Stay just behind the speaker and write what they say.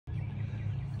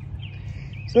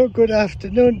So good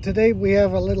afternoon. Today we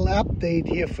have a little update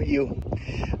here for you.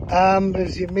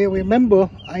 As you may remember,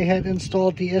 I had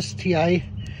installed the STI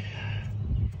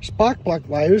spark plug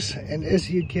wires, and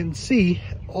as you can see,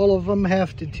 all of them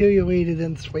have deteriorated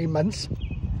in 3 months,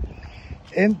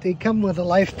 and they come with a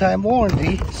lifetime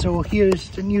warranty. So here's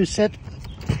the new set,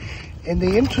 and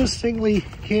they interestingly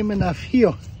came enough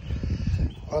here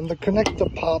on the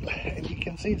connector part, and you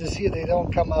can see this here, they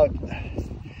don't come out.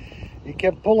 You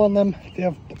can pull on them,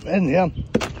 they're in here.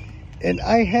 And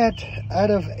I had,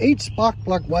 out of 8 spark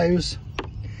plug wires,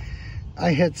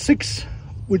 I had 6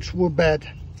 which were bad.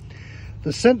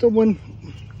 The center one,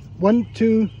 1,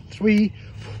 2, 3,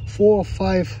 4,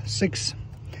 5, 6.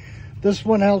 This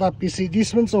one held up. You see,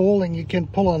 these ones are holding, you can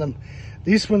pull on them.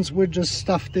 These ones were just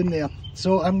stuffed in there.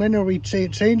 So I'm going to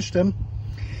change them,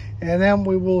 and then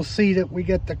we will see that we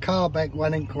get the car back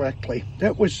running correctly.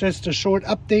 That was just a short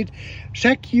update.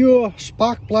 Check your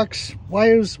spark plugs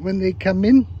wires when they come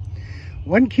in.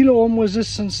 1 kilo ohm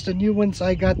resistance, the new ones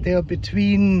I got there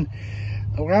between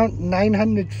around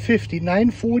 950,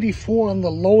 944 on the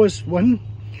lowest one,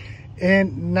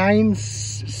 and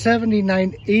 970,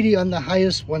 980 on the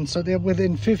highest one. So they're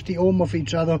within 50 ohm of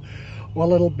each other, or a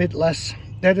little bit less.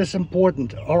 That is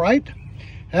important. All right,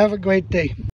 have a great day.